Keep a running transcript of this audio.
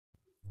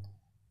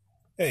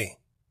Hey,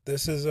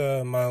 this is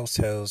Miles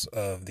Tales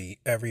of the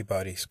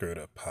Everybody Screwed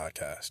Up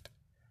podcast.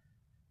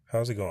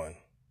 How's it going?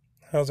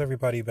 How's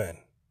everybody been?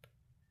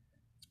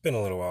 It's been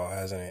a little while,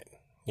 hasn't it?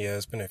 Yeah,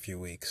 it's been a few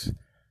weeks.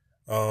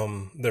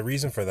 The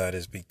reason for that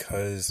is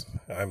because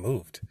I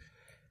moved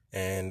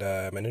and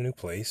I'm in a new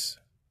place,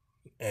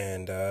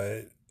 and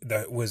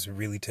that was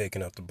really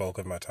taking up the bulk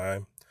of my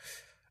time.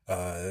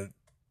 Uh,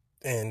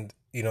 and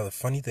the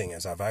funny thing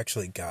is, I've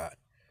actually got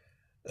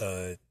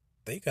uh,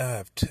 think I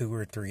have 2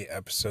 or 3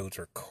 episodes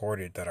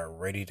recorded that are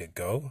ready to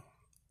go,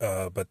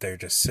 but they're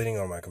just sitting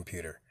on my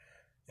computer.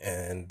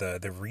 And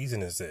the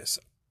reason is this: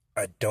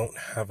 I don't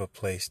have a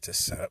place to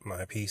set up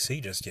my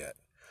PC just yet.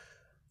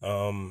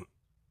 Um,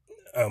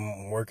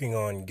 I'm working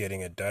on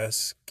getting a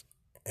desk,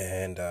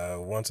 and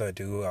once I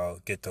do, I'll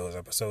get those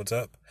episodes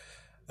up.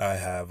 I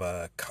have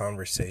a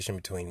conversation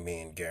between me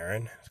and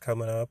Garen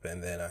coming up,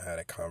 and then I had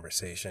a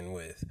conversation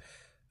with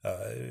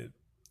uh,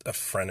 a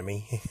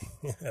frenemy.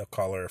 I'll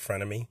call her a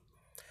frenemy,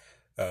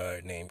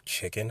 named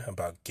Chicken,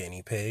 about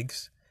guinea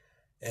pigs.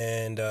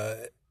 And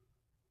there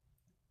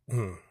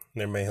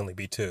may only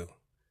be two,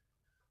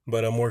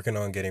 but I'm working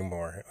on getting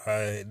more.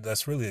 I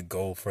That's really the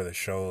goal for the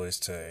show, is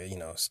to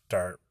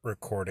start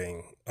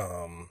recording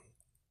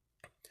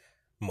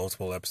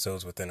multiple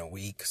episodes within a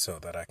week so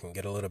that I can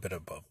get a little bit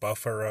of a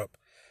buffer up,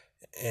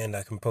 and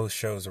I can post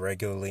shows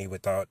regularly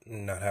without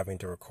not having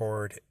to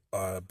record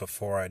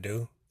before I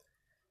do.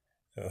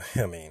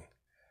 I mean,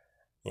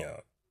 you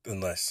know,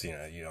 unless you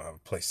don't have a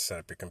place to set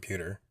up your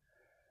computer,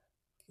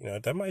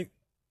 that might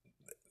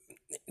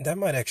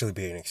actually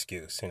be an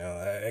excuse.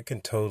 I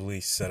can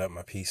totally set up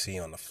my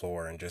PC on the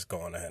floor and just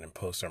go on ahead and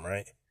post them,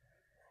 right?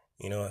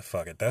 You know what?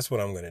 Fuck it. That's what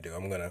I'm going to do.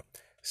 I'm going to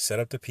set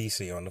up the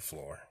PC on the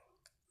floor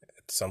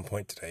at some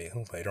point today,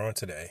 later on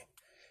today,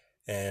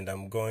 and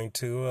I'm going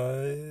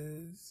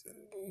to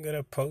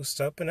post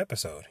up an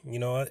episode. You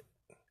know what?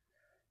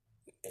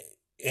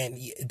 And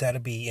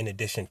that'll be in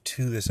addition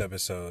to this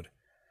episode.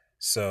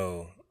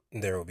 So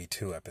there will be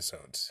 2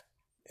 episodes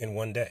in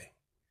one day.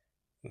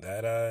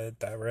 That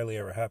rarely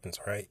ever happens,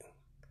 right?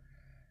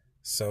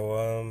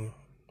 So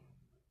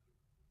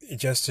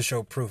just to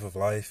show proof of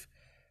life,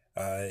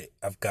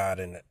 I've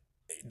got an.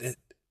 It,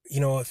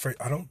 for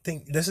I don't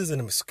think this is an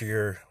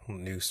obscure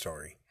news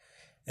story,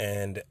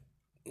 and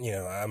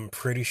I'm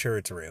pretty sure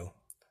it's real.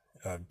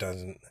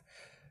 Doesn't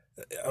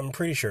I'm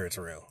pretty sure it's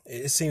real.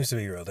 It seems to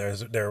be real.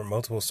 There are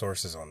multiple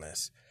sources on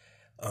this,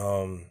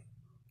 um,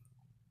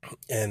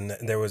 and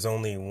there was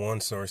only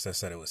one source that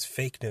said it was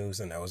fake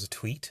news, and that was a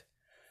tweet.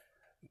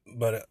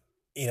 But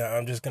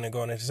I'm just gonna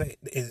go on and say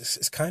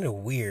it's kind of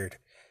weird.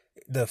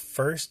 The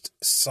first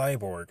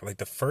cyborg, like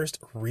the first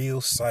real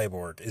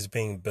cyborg, is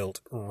being built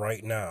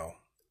right now,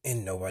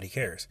 and nobody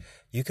cares.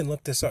 You can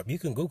look this up. You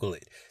can Google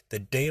it. The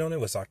date on it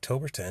was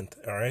October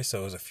 10th. All right,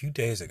 so it was a few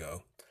days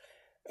ago.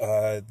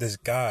 This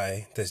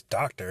guy, this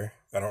doctor,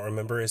 I don't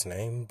remember his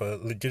name,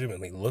 but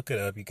legitimately look it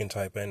up. You can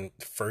type in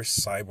first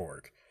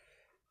cyborg,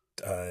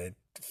 uh,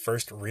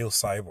 first real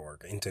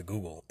cyborg into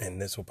Google,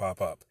 and this will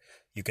pop up.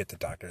 You get the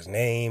doctor's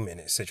name and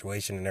his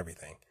situation and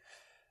everything.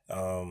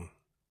 Um,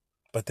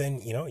 but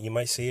then, you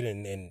might see it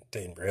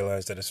and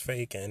realize that it's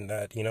fake, and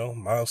that,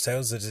 Miles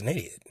Tells is an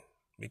idiot.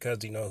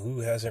 Because, who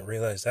hasn't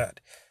realized that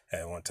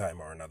at one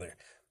time or another?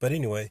 But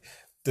anyway,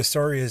 the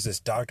story is this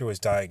doctor was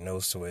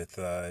diagnosed with,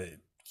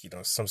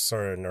 some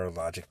sort of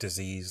neurologic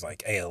disease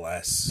like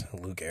ALS,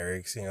 Lou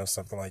Gehrig's,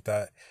 something like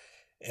that.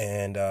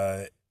 And,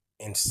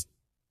 and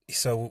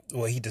so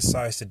what he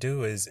decides to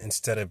do is,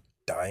 instead of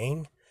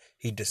dying,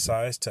 he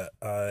decides to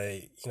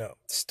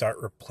start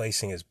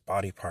replacing his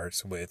body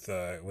parts with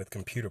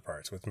computer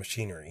parts, with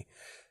machinery.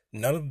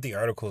 None of the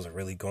articles are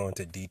really going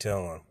into detail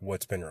on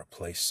what's been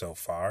replaced so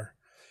far,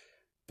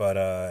 but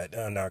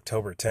on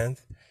October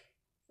 10th,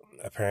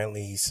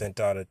 apparently he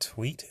sent out a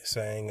tweet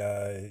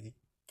saying,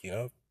 you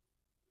know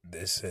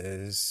this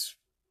is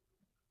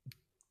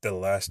the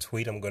last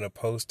tweet I'm going to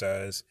post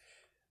as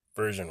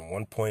version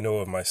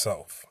 1.0 of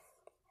myself.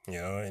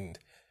 And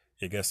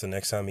I guess the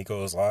next time he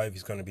goes live,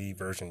 he's going to be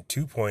version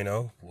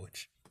 2.0,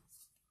 which,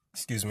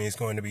 excuse me, is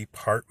going to be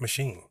part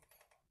machine.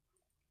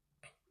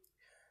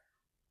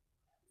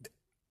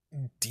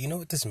 Do you know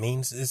what this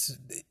means?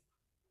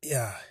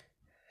 Yeah.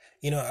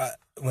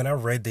 When I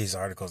read these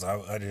articles,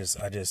 I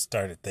just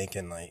started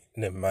thinking, like,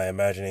 my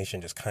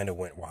imagination just kind of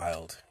went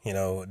wild.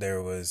 There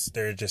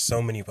are just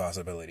so many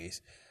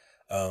possibilities.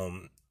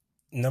 Um,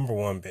 number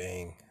one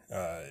being,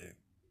 uh,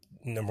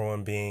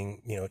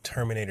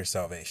 Terminator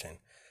Salvation.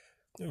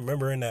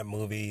 Remember in that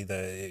movie,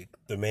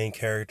 the main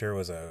character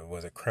was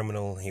a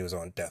criminal. He was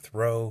on death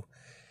row,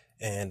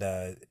 and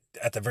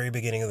at the very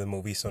beginning of the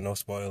movie, so no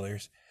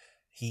spoilers.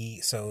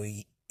 He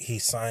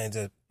signs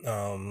a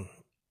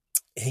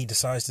he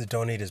decides to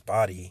donate his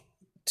body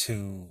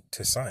to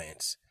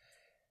science,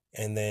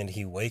 and then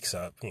he wakes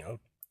up.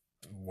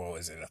 What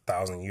was it,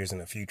 1,000 years in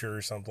the future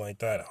or something like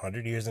that,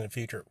 100 years in the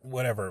future,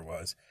 whatever it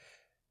was.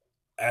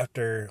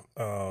 After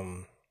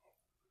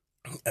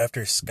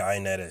after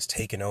Skynet has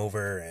taken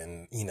over,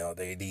 and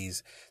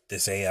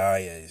this AI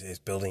is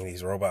building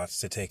these robots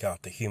to take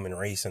out the human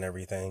race and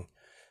everything.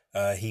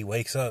 He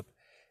wakes up,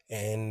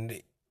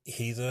 and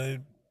he's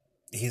a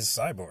he's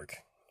a cyborg.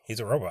 He's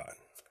a robot.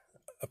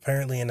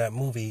 Apparently, in that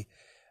movie,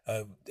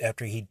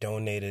 after he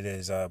donated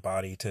his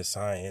body to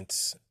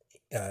science,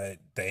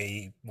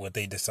 they what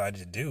they decided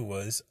to do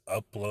was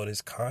upload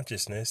his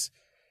consciousness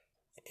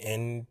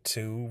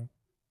into,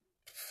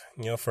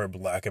 for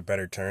lack of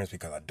better terms,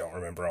 because I don't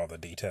remember all the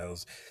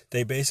details,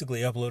 they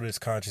basically uploaded his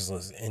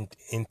consciousness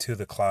into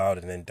the cloud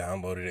and then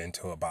downloaded it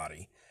into a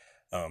body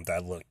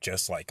that looked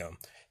just like him.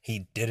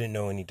 He didn't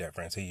know any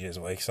difference. He just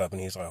wakes up and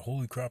he's like,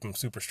 holy crap, I'm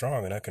super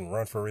strong and I can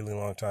run for a really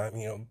long time,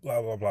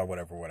 blah, blah, blah,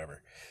 whatever,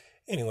 whatever.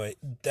 Anyway,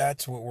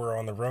 that's what we're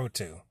on the road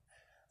to.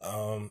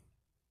 Um,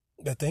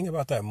 the thing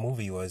about that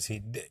movie was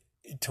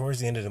towards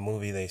the end of the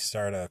movie, they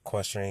start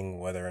questioning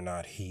whether or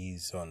not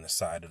he's on the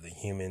side of the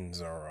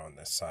humans or on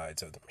the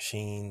sides of the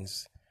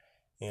machines.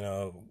 You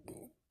know,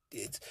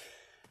 it's,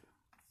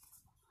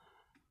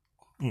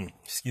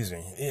 excuse me.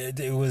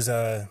 It was,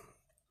 I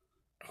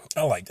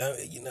like,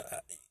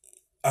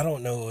 I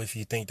don't know if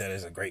you think that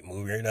is a great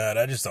movie or not.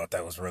 I just thought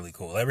that was really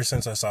cool. Ever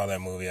since I saw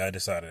that movie, I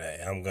decided,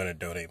 hey, I'm going to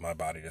donate my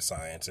body to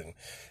science. And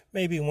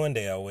maybe one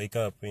day I'll wake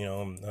up,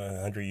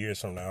 100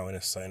 years from now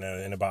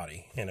in a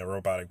body, in a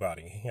robotic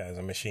body, as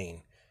a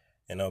machine.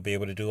 And I'll be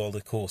able to do all the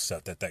cool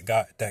stuff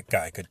that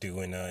guy could do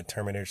in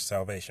Terminator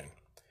Salvation.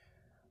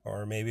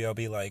 Or maybe I'll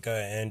be like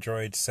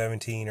Android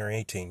 17 or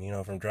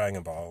 18, from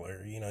Dragon Ball.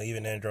 Or,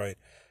 even Android,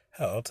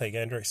 hell, I'll take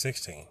Android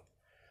 16.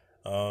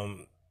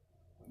 Um,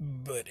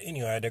 but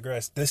anyway, I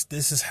digress. This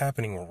is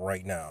happening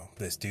right now.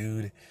 This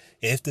dude,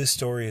 if this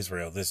story is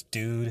real, this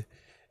dude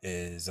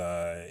is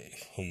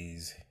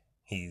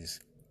he's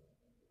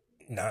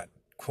not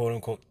quote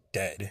unquote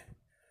dead,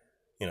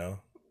 you know,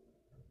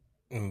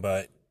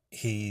 but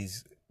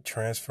he's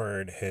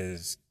transferred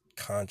his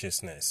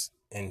consciousness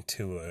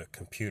into a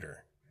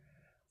computer,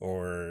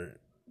 or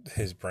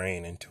his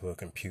brain into a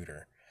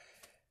computer,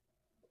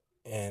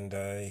 and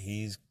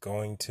he's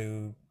going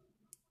to.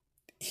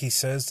 He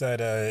says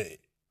that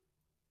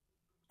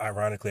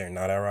ironically or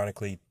not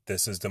ironically,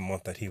 this is the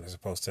month that he was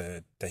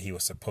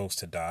supposed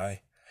to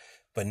die.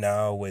 But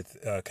now with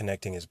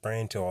connecting his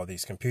brain to all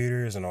these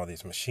computers and all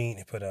these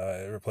machines,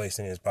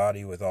 replacing his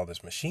body with all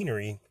this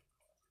machinery,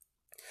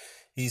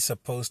 he's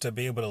supposed to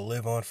be able to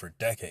live on for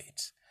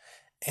decades.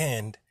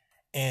 And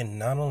and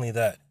not only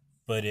that,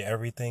 but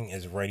everything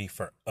is ready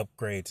for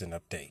upgrades and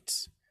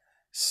updates.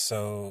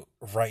 So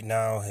right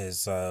now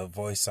his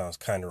voice sounds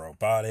kind of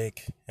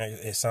robotic.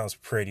 It sounds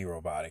pretty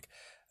robotic.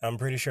 I'm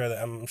sure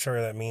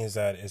that means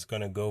that it's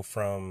going to go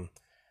from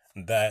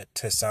that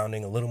to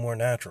sounding a little more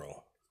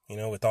natural.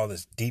 With all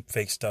this deep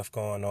fake stuff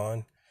going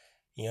on,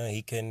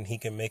 he can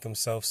make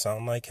himself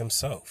sound like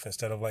himself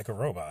instead of like a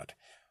robot.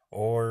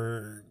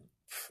 Or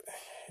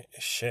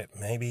shit,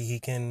 maybe he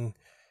can.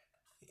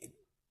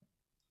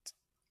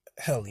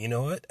 Hell, you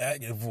know what?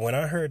 When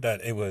I heard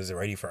that it was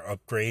ready for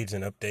upgrades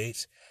and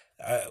updates,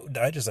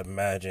 I just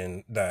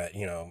imagine that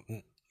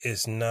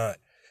it's not.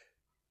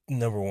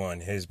 Number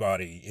one, his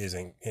body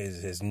isn't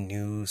his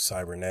new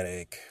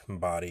cybernetic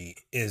body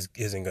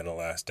isn't gonna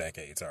last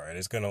decades. All right,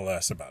 it's gonna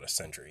last about a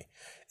century.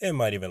 It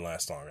might even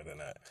last longer than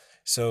that.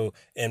 So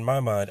in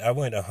my mind, I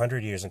went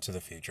 100 years into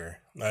the future.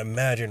 I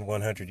imagined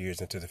 100 years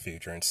into the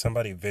future, and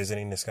somebody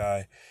visiting this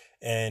guy,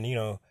 and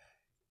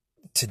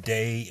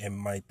today it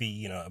might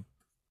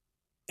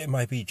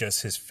be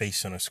just his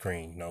face on a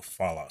screen,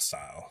 Fallout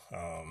style.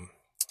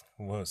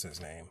 What was his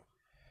name?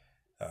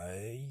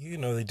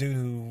 The dude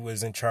who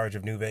was in charge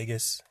of New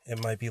Vegas.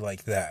 It might be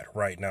like that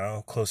right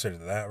now, closer to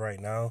that right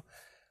now.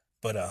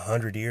 But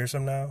 100 years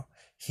from now,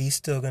 he's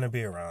still gonna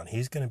be around.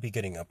 He's gonna be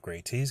getting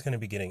upgrades. He's gonna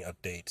be getting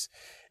updates,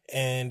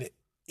 and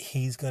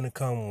he's gonna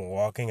come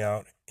walking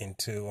out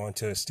into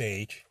onto a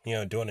stage,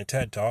 doing a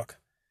TED talk,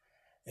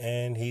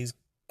 and he's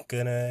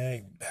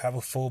gonna have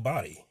a full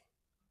body.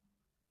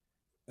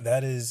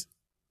 That is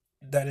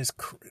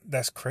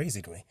that's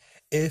crazy to me.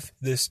 If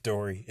this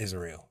story is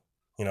real,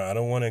 I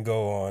don't want to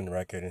go on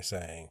record and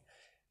saying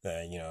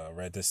that I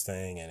read this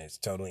thing and it's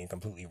totally and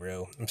completely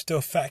real. I'm still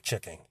fact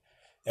checking.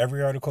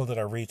 Every article that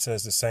I read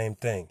says the same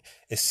thing.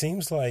 It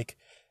seems like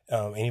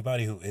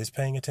anybody who is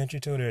paying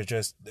attention to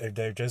it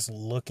they're just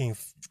looking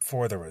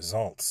for the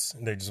results.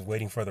 They're just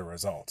waiting for the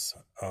results.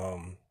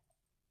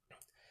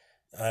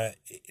 Uh,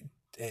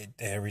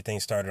 Everything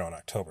started on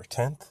October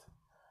 10th.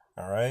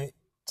 All right.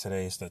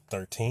 Today's the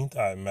 13th.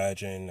 I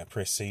imagine a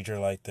procedure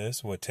like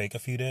this would take a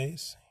few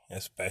days,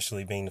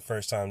 especially being the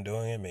first time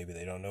doing it. Maybe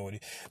they don't know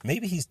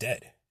maybe he's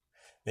dead.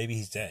 Maybe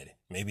he's dead.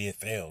 Maybe it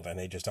failed and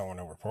they just don't want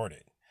to report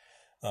it.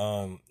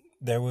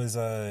 There was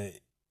a,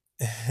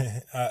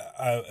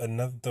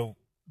 another,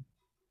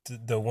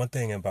 the one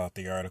thing about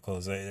the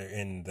articles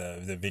in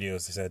the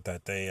videos, they said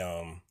that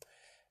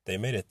they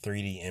made a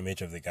 3D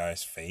image of the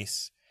guy's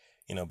face,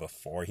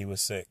 before he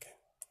was sick.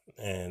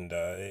 And,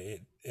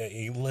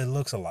 it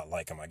looks a lot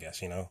like him, I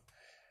guess,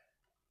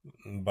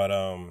 but,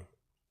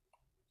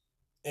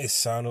 It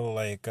sounded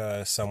like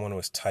someone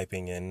was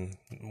typing in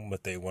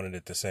what they wanted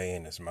it to say,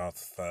 and his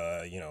mouth,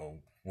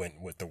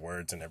 went with the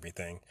words and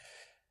everything.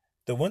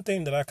 The one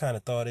thing that I kind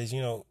of thought is,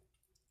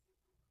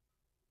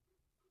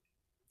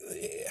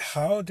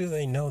 how do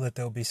they know that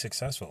they'll be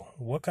successful?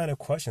 What kind of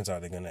questions are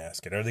they going to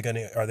ask it? Are they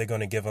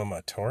going to give them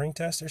a Turing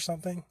test or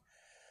something?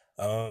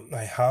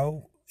 Like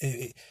how?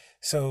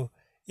 So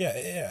yeah,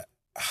 yeah.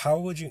 How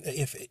would you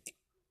if?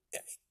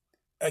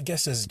 I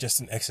guess this is just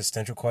an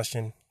existential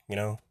question.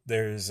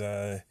 There's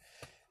I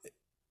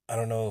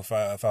don't know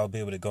if I'll be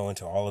able to go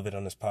into all of it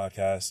on this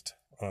podcast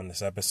on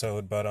this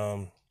episode, but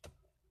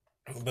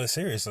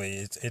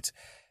seriously, it's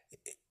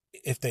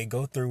if they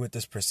go through with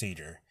this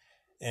procedure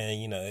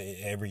and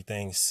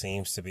everything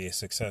seems to be a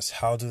success,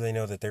 how do they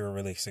know that they were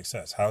really a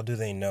success? How do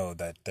they know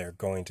that they're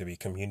going to be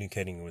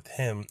communicating with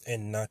him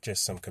and not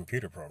just some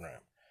computer program,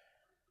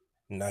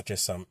 not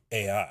just some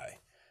AI?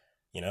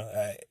 You know,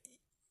 I,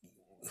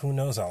 who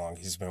knows how long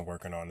he's been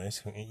working on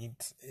this?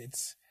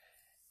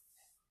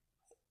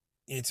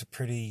 It's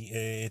pretty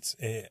it's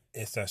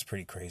that's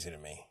pretty crazy to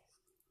me.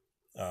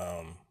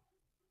 Um,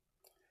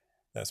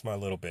 that's my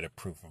little bit of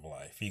proof of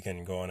life. You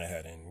can go on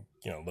ahead and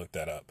look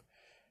that up.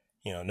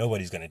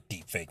 Nobody's gonna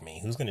deep fake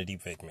me. Who's gonna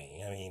deep fake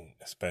me? I mean,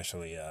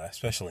 especially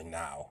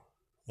now.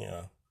 You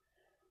know,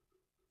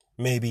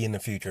 maybe in the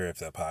future if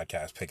the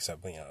podcast picks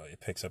up, it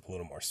picks up a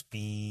little more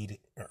speed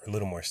or a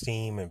little more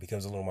steam and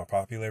becomes a little more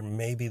popular.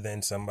 Maybe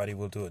then somebody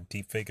will do a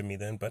deep fake of me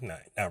then, but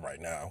not right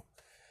now.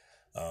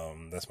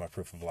 That's my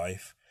proof of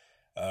life.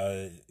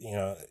 Uh, you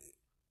know,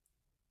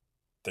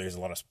 there's a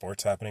lot of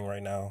sports happening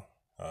right now.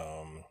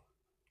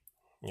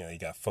 You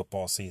got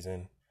football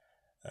season,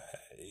 uh,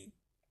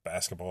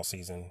 basketball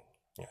season.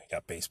 You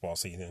got baseball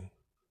season.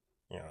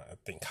 I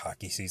think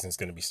hockey season's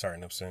going to be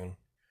starting up soon.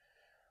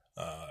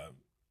 Uh,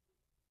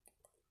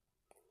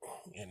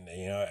 and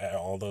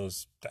all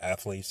those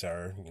athletes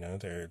are,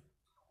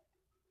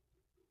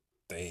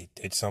 they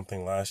did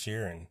something last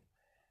year and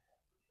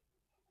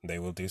they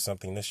will do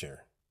something this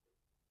year.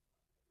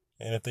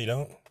 And if they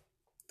don't,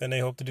 then they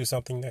hope to do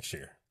something next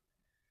year.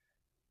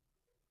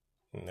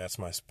 And that's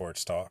my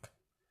sports talk.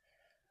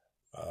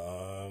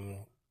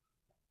 Um,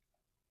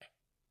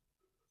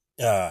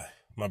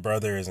 my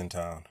brother is in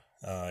town.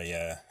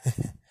 Yeah,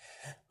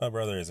 my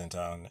brother is in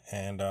town,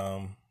 and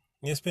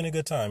it's been a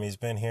good time. He's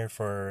been here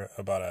for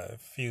about a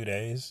few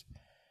days,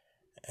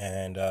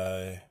 and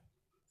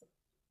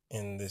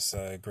in this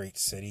great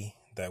city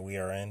that we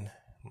are in,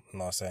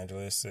 Los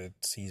Angeles.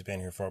 He's been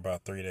here for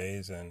about 3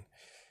 days, and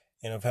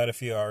I've had a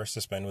few hours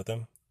to spend with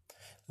him.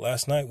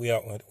 Last night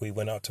we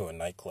went out to a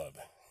nightclub,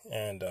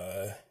 and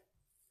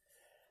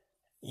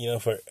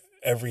for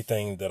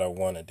everything that I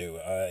want to do,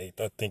 I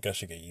think I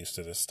should get used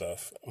to this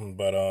stuff.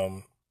 But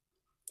I'm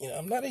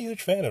not a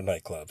huge fan of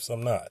nightclubs.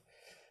 I'm not.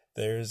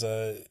 There's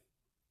a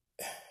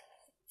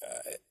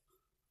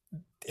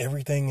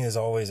everything is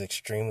always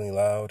extremely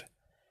loud,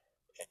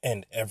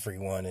 and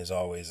everyone is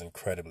always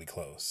incredibly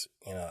close.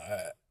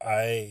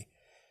 I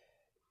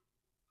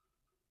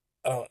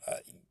don't.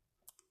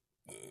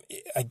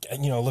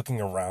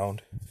 Looking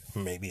around,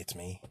 maybe it's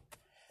me.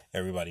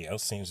 Everybody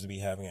else seems to be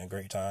having a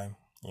great time.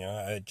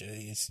 I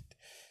just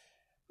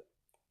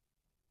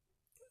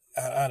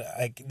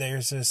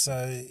there's this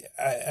I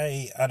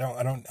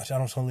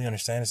don't totally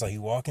understand. It's like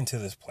you walk into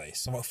this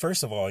place. So, well,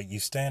 first of all, you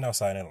stand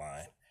outside in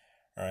line,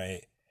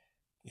 right?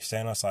 You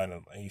stand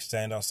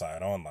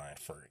outside online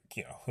for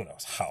who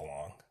knows how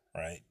long,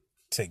 right?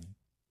 To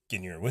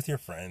get you're with your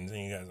friends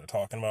and you guys are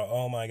talking about,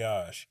 oh my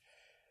gosh,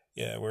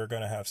 yeah, we're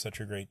gonna have such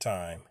a great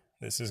time.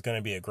 This is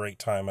gonna be a great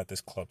time at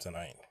this club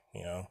tonight.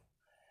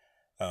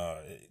 Uh,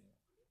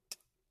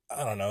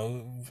 I don't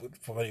know.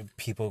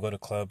 People go to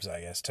clubs,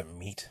 I guess, to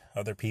meet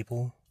other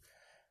people.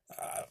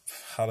 Uh,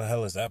 how the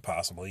hell is that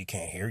possible? You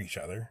can't hear each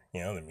other.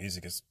 The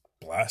music is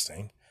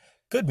blasting.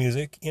 Good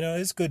music,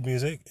 it's good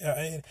music.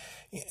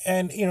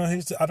 And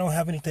I don't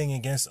have anything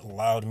against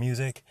loud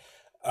music.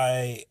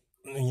 When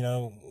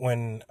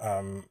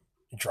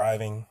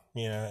driving,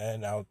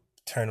 and I'll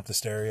turn up the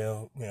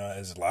stereo,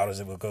 as loud as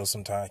it will go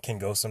sometimes, can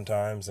go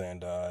sometimes,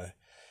 and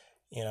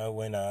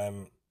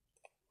when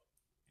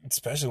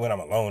especially when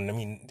I'm alone. I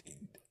mean,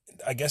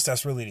 I guess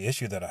that's really the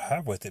issue that I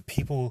have with it.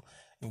 People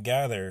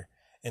gather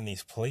in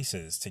these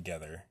places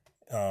together,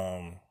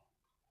 um,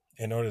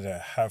 in order to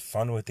have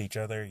fun with each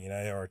other,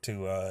 or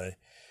to,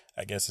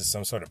 I guess it's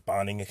some sort of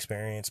bonding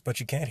experience,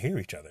 but you can't hear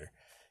each other.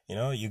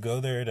 You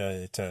go there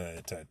to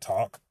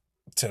talk,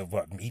 to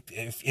what meet.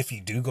 If you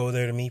do go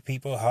there to meet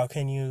people, how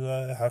can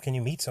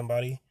you meet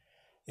somebody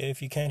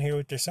if you can't hear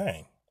what they're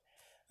saying?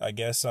 I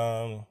guess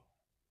I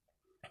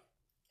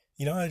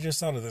just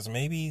thought of this.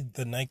 Maybe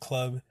the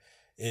nightclub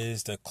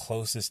is the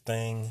closest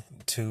thing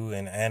to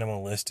an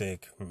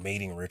animalistic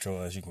mating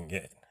ritual as you can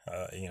get.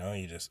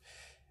 You just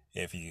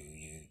if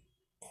you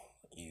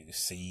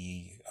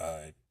see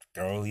a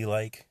girl you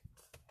like,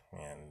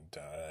 and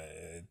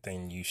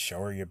then you show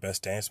her your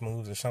best dance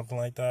moves or something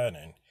like that,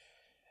 and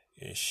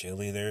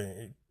she'll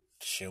either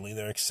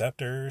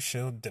accept or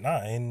she'll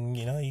deny, and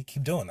you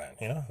keep doing that.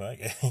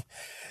 Like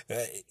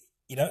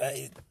you know,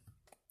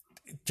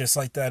 just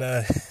like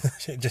that,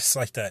 just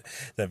like that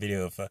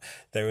video of,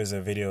 there was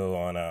a video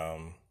on,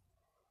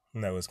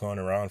 that was going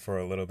around for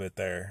a little bit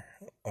there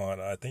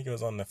on, I think it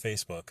was on the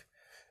Facebook.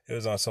 It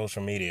was on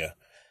social media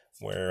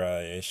where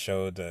it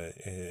showed,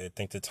 I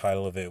think the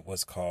title of it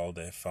was called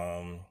if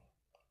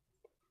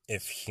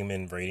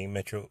human rating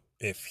metro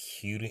if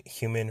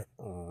human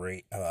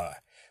rate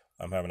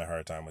I'm having a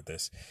hard time with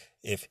this.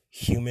 If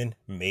human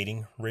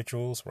mating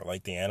rituals were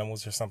like the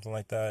animals or something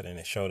like that, and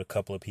it showed a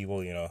couple of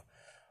people,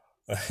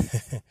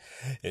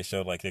 it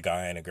showed like the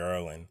guy and a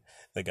girl, and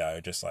the guy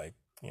just like,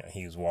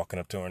 he was walking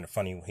up to her in a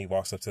funny. He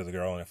walks up to the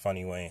girl in a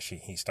funny way, and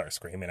he starts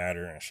screaming at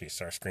her, and she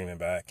starts screaming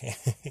back.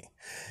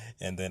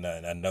 And then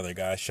another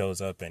guy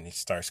shows up, and he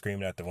starts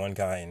screaming at the one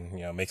guy, and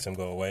makes him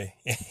go away,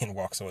 and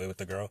walks away with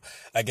the girl.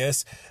 I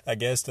guess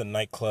the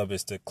nightclub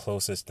is the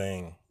closest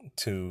thing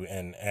to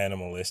an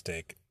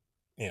animalistic,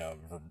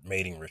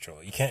 mating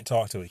ritual. You can't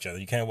talk to each other.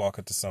 You can't walk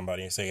up to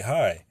somebody and say,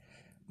 "Hi,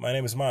 my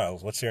name is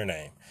Miles. What's your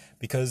name?"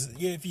 Because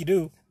if you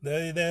do,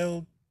 they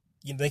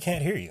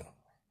can't hear you.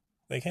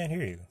 They can't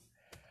hear you.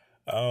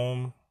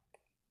 Um,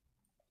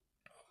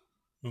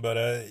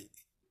 but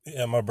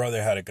yeah, my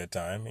brother had a good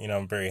time.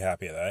 I'm very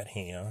happy of that.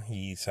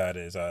 He's had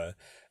his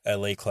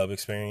LA club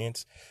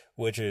experience,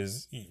 which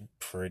is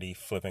pretty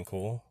flippin'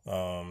 cool.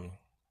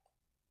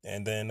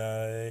 And then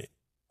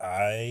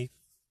I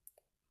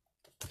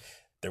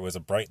there was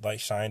a bright light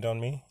shined on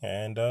me,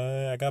 and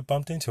I got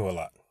bumped into a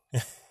lot.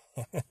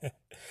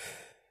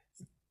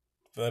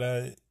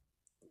 But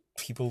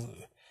people,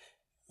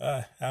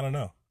 I don't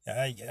know.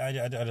 I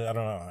don't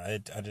know. I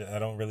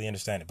don't really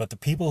understand it. But the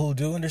people who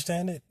do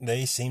understand it,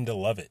 they seem to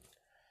love it.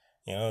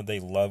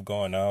 They love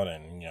going out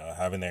and,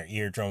 having their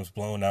eardrums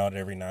blown out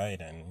every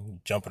night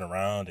and jumping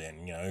around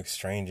and,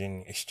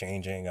 exchanging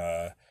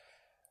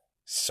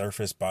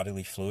surface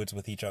bodily fluids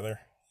with each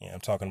other. I'm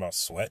talking about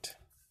sweat.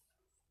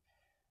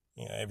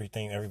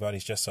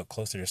 Everybody's just so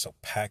close. They're so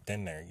packed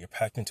in there. You're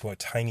packed into a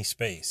tiny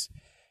space,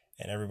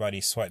 and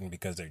everybody's sweating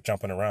because they're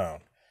jumping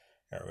around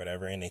or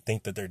whatever, and they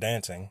think that they're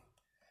dancing.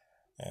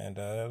 And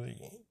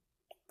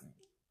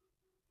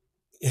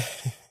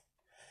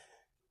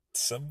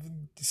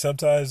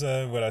sometimes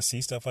when I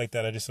see stuff like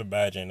that, I just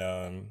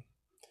imagine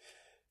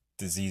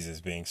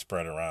diseases being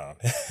spread around.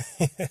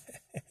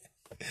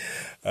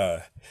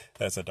 uh,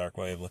 that's a dark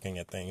way of looking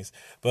at things.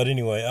 But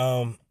anyway,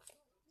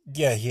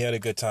 yeah, he had a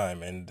good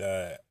time, and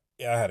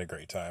yeah, I had a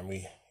great time.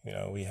 We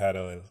had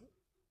a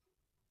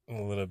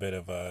little bit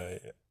of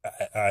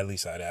at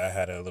least I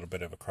had a little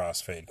bit of a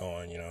crossfade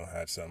going.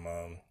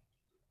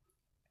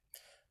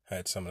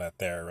 Had some of that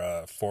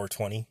there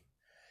 420,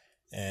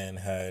 and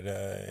had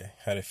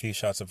a few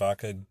shots of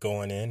vodka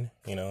going in,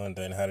 and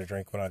then had a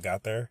drink when I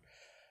got there,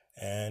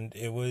 and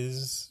it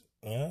was,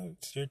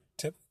 it's your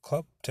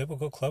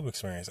typical club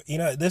experience.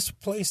 This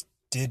place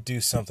did do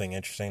something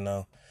interesting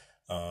though.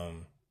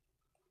 Um,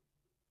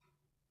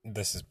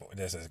 this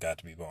has got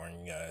to be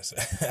boring, guys.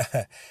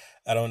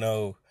 I don't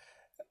know.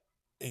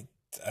 It,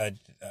 I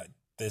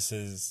this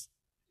is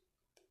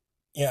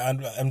yeah.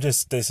 I'm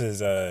just this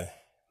is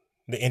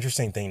The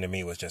interesting thing to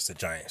me was just a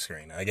giant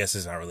screen. I guess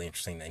it's not really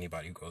interesting to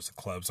anybody who goes to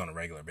clubs on a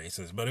regular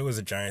basis, but it was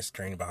a giant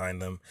screen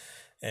behind them.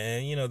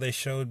 And, they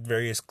showed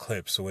various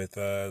clips with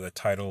the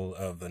title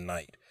of the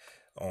night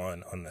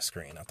on the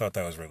screen. I thought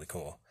that was really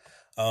cool.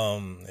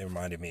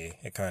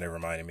 It kind of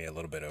reminded me a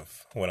little bit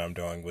of what I'm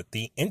doing with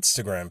the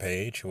Instagram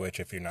page, which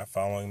if you're not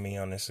following me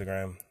on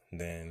Instagram,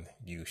 then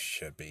you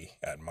should be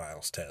at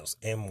Miles Tales,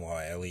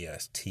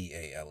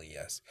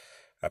 MylesTales.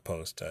 I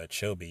post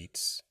chill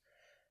beats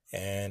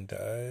and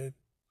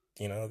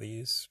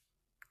these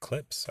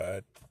clips,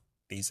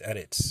 these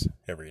edits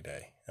every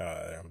day.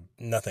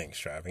 Nothing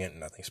extravagant,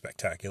 nothing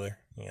spectacular.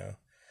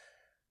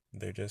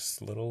 They're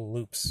just little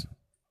loops.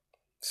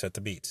 Set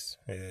the beats.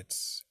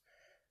 It's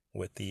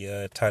with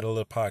the title of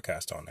the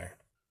podcast on there.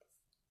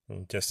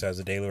 And just as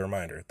a daily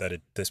reminder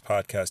that this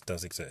podcast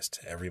does exist.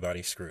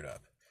 Everybody screwed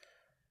up,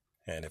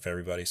 and if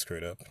everybody's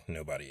screwed up,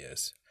 nobody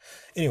is.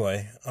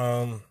 Anyway,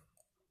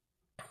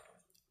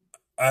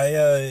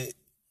 I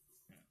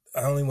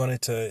only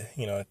wanted to,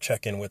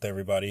 check in with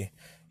everybody,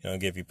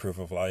 give you proof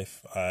of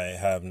life. I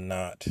have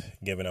not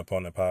given up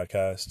on the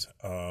podcast.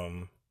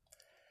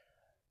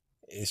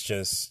 It's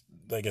just,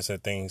 like I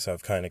said, things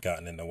have kind of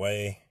gotten in the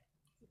way.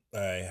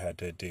 I had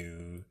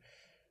to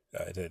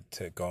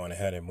go on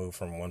ahead and move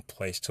from one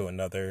place to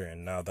another.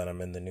 And now that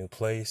I'm in the new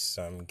place,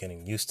 I'm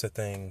getting used to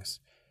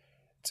things.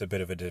 It's a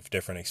bit of a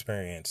different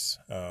experience.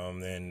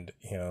 And,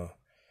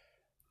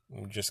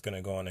 I'm just going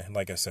to go on,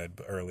 like I said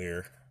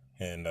earlier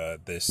in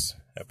this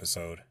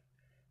episode,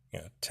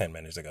 10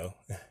 minutes ago,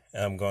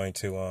 I'm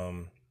just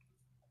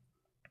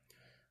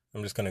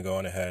going to go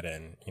on ahead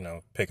and,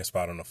 pick a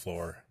spot on the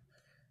floor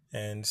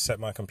and set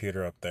my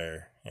computer up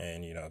there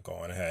and, go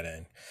on ahead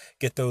and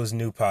get those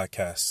new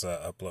podcasts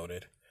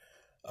uploaded.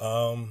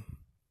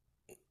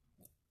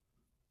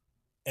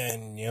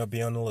 And,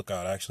 be on the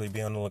lookout, actually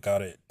be on the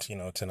lookout at,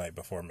 tonight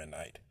before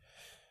midnight.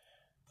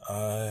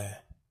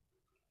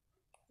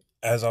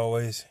 As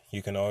always,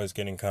 you can always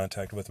get in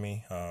contact with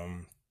me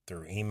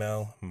through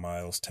email,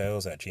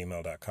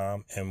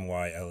 milestales@gmail.com,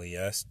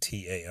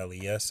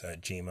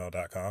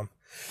 MYLESTALES@gmail.com.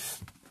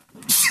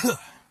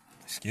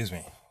 Excuse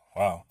me.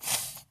 Wow.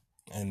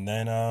 And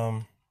then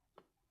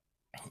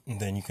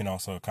you can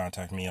also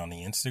contact me on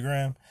the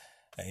Instagram.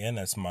 Again,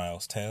 that's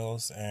Miles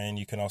Tales. And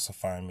you can also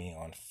find me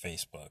on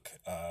Facebook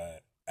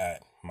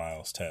at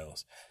Miles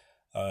Tales.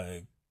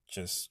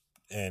 Just,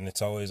 and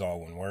it's always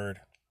all one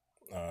word.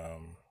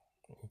 You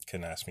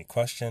can ask me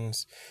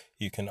questions.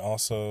 You can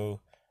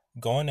also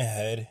go on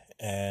ahead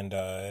and,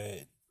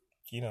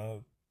 you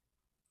know,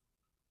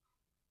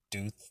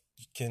 you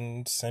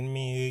can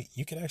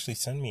actually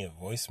send me a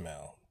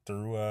voicemail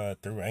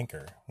through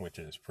Anchor, which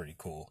is pretty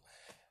cool.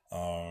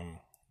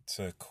 It's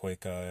a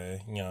quick,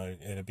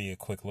 it'll be a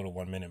quick little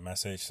 1 minute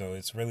message. So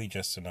it's really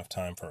just enough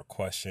time for a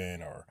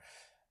question or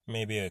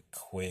maybe a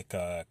quick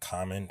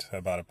comment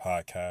about a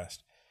podcast.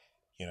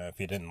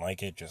 If you didn't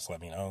like it, just let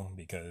me know,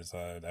 because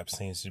that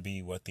seems to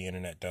be what the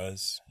internet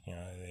does.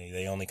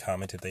 They only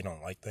comment if they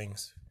don't like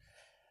things.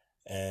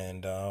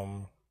 And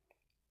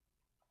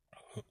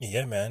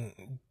yeah,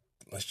 man,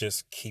 let's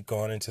just keep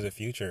going into the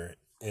future.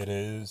 It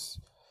is,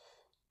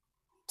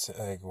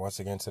 once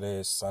again, today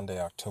is Sunday,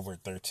 October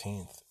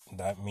 13th.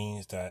 That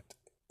means that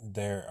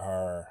there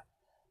are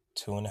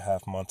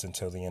 2.5 months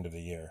until the end of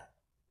the year.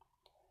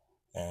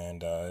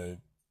 And,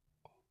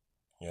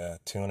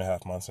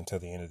 2.5 months until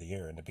the end of the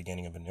year and the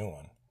beginning of a new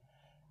one.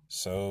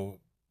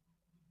 So,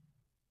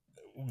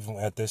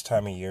 at this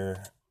time of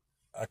year,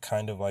 I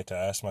kind of like to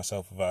ask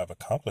myself if I've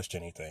accomplished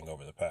anything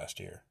over the past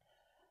year.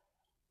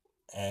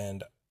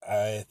 And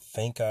I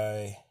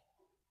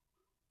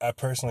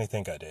personally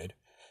think I did.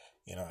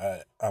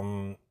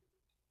 I'm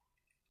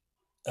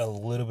a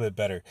little bit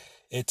better.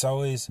 It's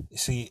always,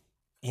 you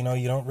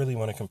don't really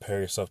want to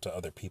compare yourself to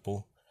other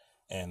people.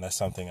 And that's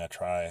something I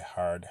try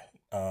hard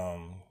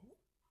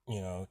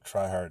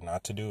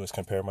not to do, is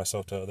compare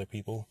myself to other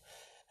people.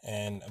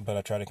 But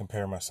I try to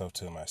compare myself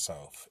to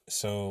myself.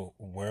 So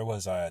where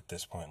was I at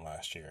this point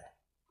last year?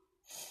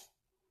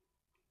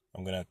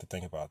 I'm going to have to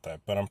think about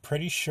that, but I'm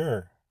pretty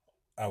sure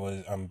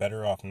I'm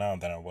better off now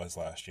than I was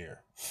last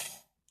year.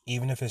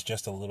 Even if it's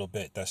just a little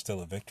bit, that's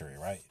still a victory,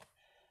 right?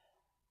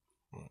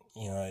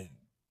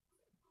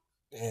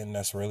 And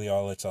that's really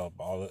all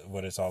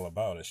what it's all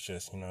about. It's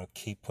just,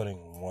 keep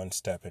putting one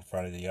step in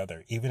front of the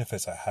other. Even if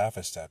it's a half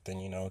a step,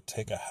 then,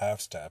 take a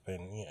half step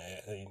and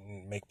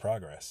make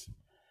progress.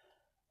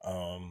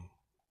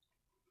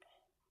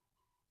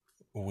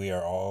 We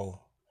are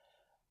all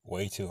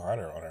way too hard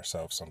on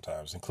ourselves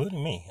sometimes,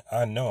 including me.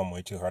 I know I'm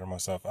way too hard on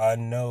myself. I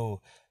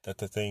know that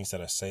the things that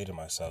I say to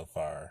myself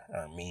are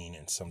mean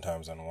and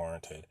sometimes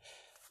unwarranted.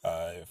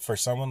 For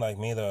someone like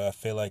me, though, I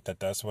feel like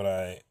that's what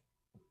I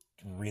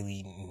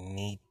really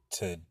need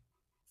to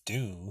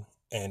do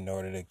in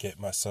order to get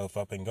myself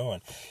up and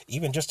going.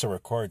 Even just to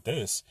record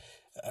this,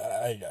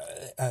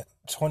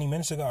 20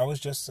 minutes ago, I was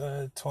just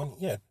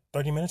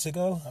 30 minutes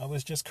ago, I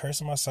was just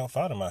cursing myself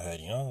out in my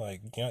head. You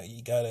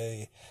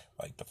gotta,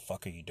 like, the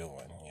fuck are you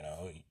doing?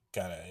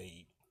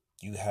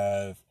 You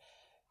have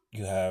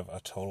a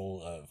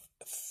total of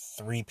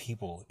 3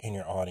 people in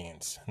your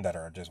audience that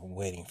are just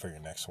waiting for your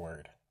next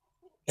word.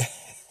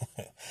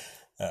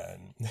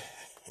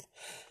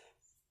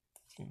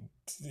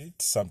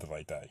 It's something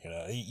like that.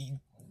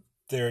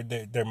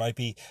 There might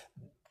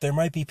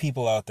be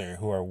people out there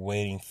who are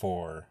waiting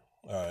for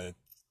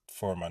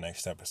my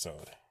next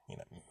episode.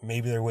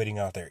 Maybe they're waiting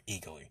out there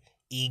eagerly.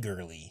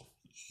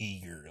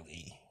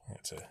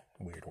 That's a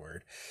weird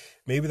word.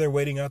 Maybe they're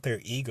waiting out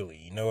there eagerly.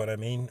 You know what I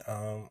mean?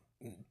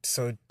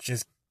 So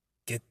just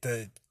get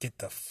the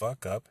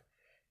fuck up.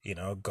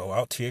 Go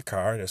out to your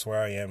car. That's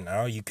where I am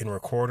now. You can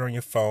record on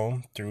your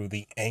phone through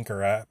the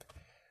Anchor app.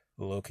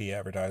 Low-key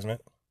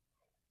advertisement.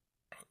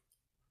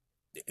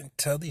 And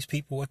tell these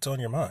people what's on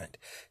your mind.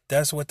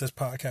 That's what this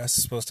podcast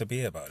is supposed to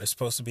be about. It's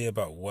supposed to be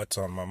about what's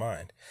on my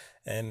mind.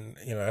 And,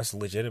 that's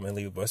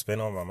legitimately what's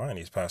been on my mind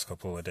these past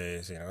couple of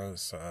days.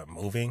 It's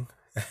moving.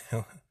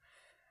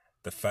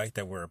 The fact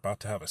that we're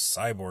about to have a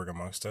cyborg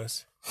amongst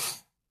us.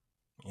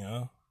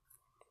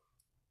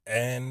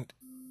 And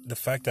the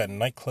fact that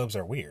nightclubs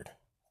are weird.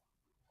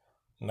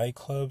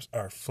 Nightclubs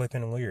are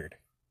flipping weird.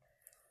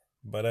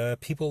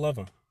 But people love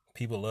them.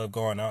 People love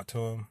going out to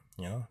them,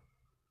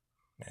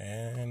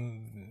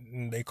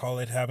 and they call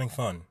it having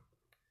fun.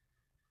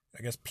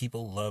 I guess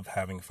people love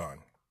having fun.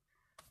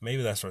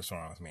 Maybe that's what's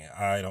wrong with me.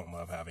 I don't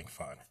love having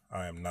fun.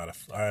 I am not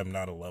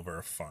a lover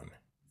of fun.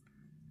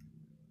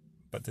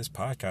 But this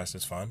podcast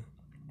is fun.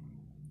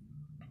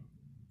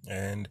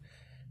 And,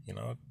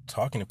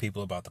 talking to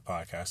people about the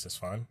podcast is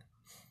fun.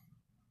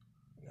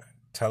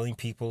 Telling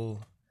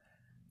people,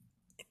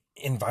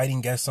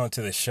 inviting guests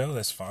onto the show,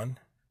 that's fun.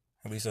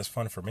 At least that's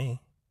fun for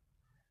me.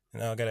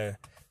 Now I gotta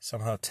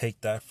somehow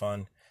take that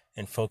fun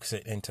and focus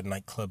it into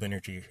nightclub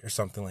energy or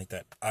something like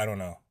that. I don't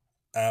know.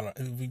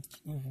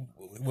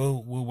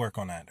 We'll work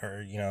on that,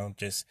 or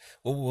just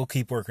we'll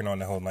keep working on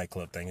the whole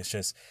nightclub thing. It's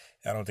just,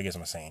 I don't think it's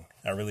my scene.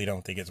 I really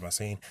don't think it's my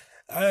scene.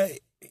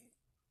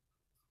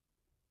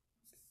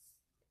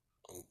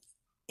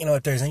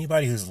 if there's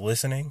anybody who's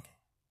listening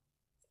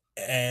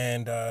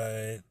and,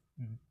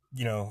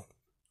 you know,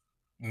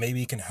 maybe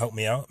you can help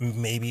me out.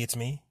 Maybe it's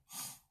me.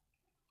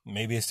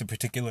 Maybe it's the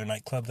particular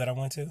nightclub that I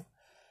went to.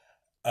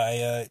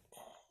 I,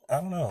 I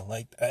don't know.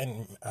 Like,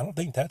 I don't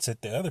think that's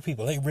it. The other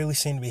people, they really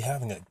seem to be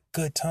having a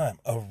good time,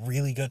 a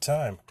really good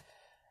time.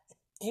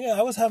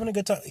 I was having a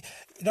good time.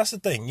 That's the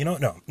thing. No.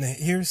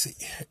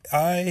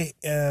 I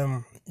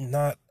am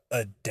not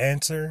a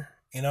dancer.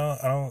 I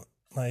don't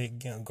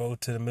like, go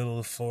to the middle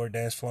of the floor,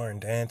 dance floor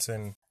and dance.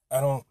 And I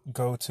don't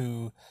go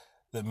to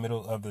the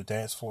middle of the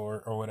dance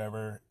floor or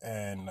whatever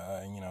and,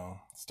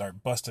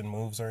 start busting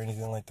moves or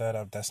anything like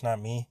that. That's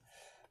not me.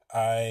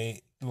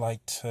 I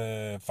like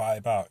to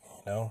vibe out.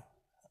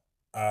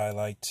 I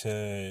like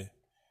to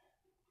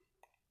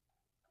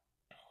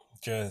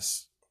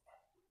just,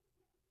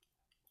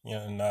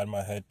 nod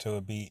my head to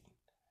a beat.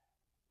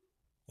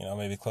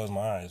 Maybe close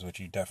my eyes, which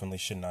you definitely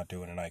should not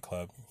do in a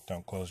nightclub.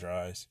 Don't close your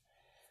eyes.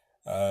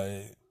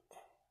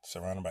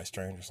 Surrounded by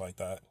strangers like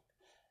that.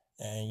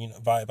 And,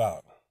 vibe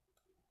out.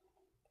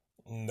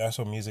 And that's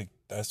what music,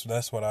 that's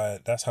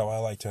how I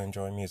like to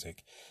enjoy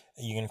music.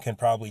 You can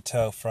probably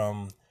tell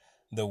from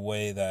the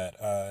way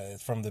that,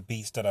 from the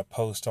beats that I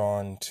post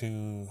on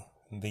to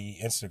the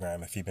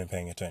Instagram, if you've been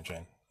paying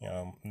attention.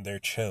 They're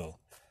chill.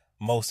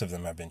 Most of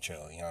them have been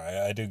chill.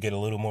 I do get a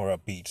little more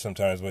upbeat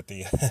sometimes with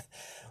the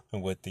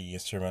with the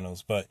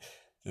instrumentals, but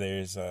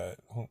there's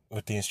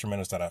with the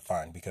instrumentals that I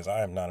find, because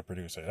I am not a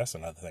producer. That's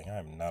another thing. I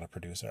am not a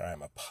producer. I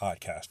am a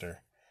podcaster.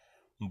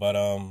 But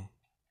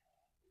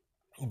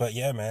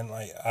yeah, man.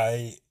 Like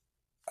I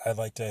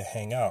like to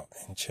hang out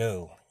and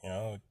chill.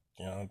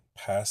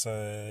 Pass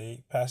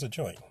a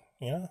joint.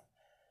 You know,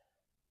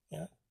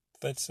 yeah.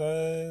 Let's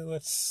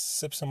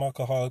sip some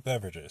alcoholic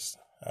beverages.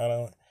 I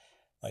don't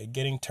like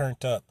getting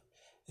turned up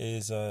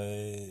is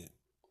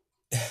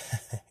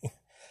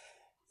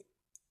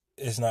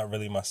is not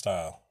really my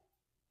style.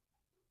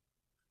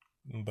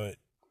 But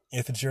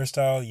if it's your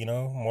style,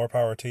 more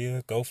power to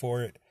you. Go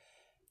for it.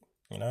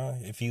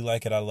 If you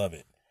like it, I love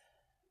it.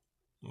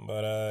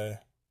 But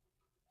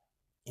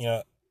you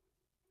know,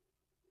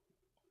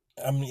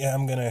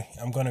 I'm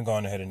gonna go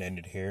on ahead and end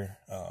it here.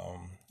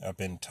 I've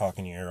been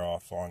talking your ear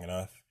off long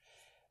enough.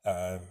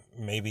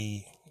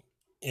 Maybe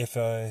if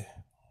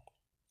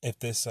if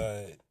this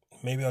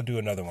maybe I'll do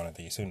another one of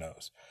these. Who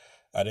knows?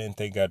 I didn't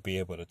think I'd be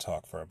able to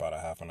talk for about a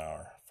half an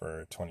hour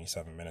for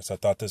 27 minutes. I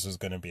thought this was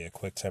going to be a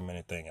quick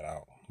 10-minute thing and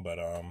out. But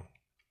I'm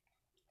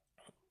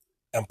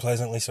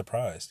pleasantly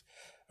surprised.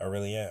 I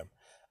really am.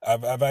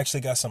 I've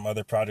actually got some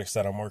other projects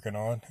that I'm working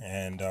on,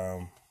 and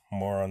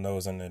more on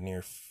those in the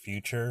near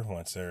future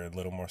once they're a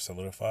little more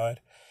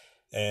solidified.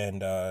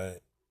 And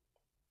I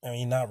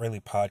mean, not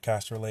really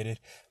podcast related,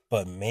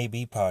 but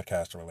maybe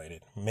podcast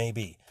related.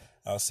 Maybe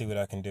I'll see what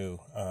I can do.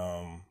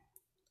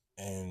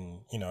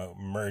 And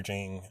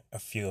merging a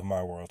few of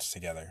my worlds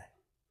together.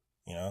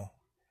 You know,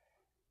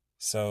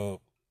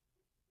 so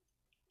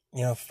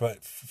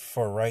but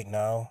for right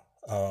now,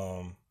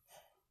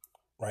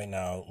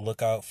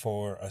 look out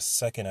for a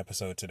second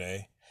episode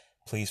today.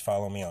 Please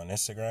follow me on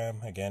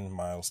Instagram. Again,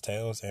 Miles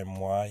Tales,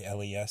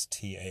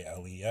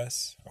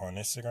 MYLESTALES on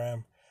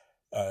Instagram.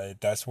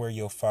 That's where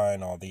you'll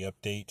find all the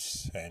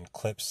updates and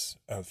clips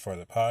for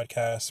the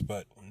podcast,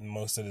 but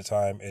most of the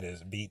time it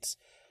is beats,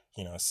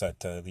 set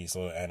to these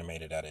little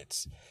animated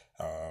edits.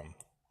 I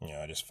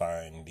just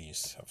I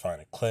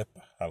find a clip,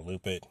 I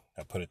loop it,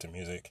 I put it to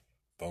music,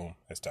 boom,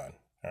 it's done.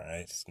 All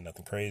right, it's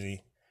nothing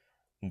crazy.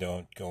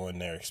 Don't go in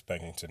there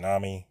expecting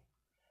tsunami.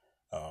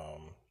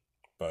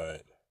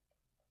 But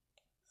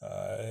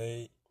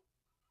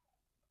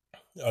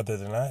other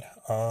than that,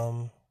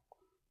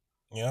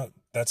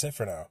 that's it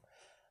for now.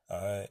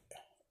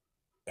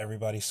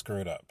 Everybody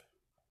screwed up.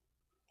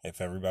 If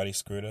everybody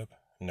screwed up,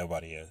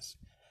 nobody is.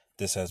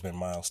 This has been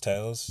Miles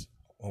Tales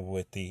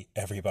with the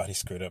Everybody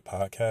Screwed Up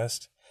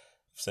podcast.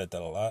 I've said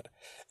that a lot.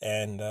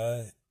 And,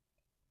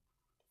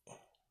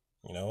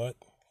 you know what?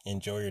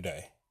 Enjoy your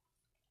day.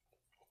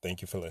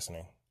 Thank you for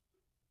listening.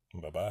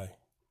 Bye-bye.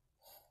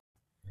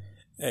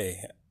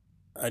 Hey,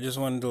 I just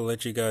wanted to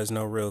let you guys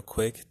know real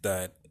quick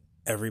that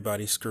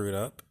Everybody Screwed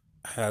Up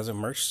has a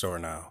merch store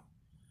now.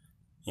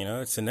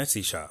 It's an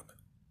Etsy shop.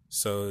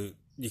 So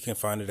you can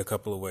find it a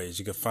couple of ways.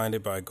 You can find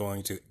it by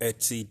going to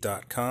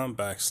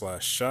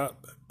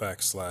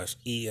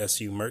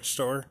etsy.com/shop/ESU merch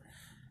store.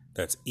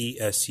 That's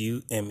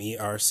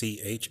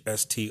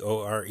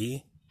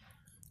ESUMERCHSTORE.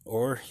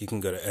 Or you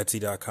can go to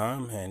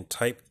etsy.com and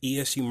type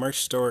ESU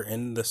merch store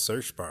in the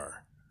search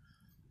bar.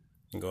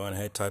 And go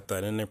ahead, type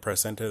that in there,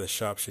 press enter. The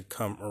shop should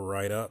come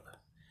right up.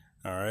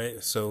 All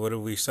right. So what are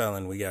we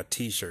selling? We got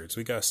t-shirts,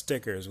 we got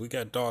stickers, we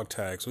got dog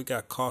tags, we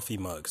got coffee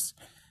mugs.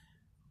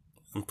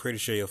 I'm pretty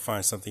sure you'll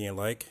find something you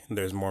like.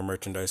 There's more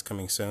merchandise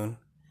coming soon.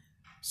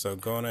 So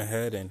go on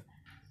ahead and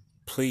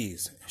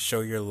please show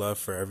your love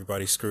for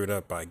Everybody Screwed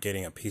Up by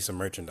getting a piece of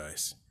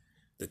merchandise.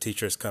 The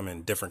t-shirts come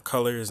in different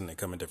colors and they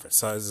come in different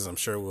sizes. I'm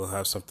sure we'll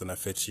have something that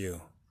fits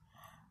you.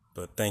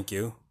 But thank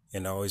you.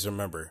 And always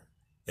remember,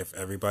 if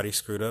everybody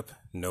screwed up,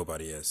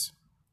 nobody is.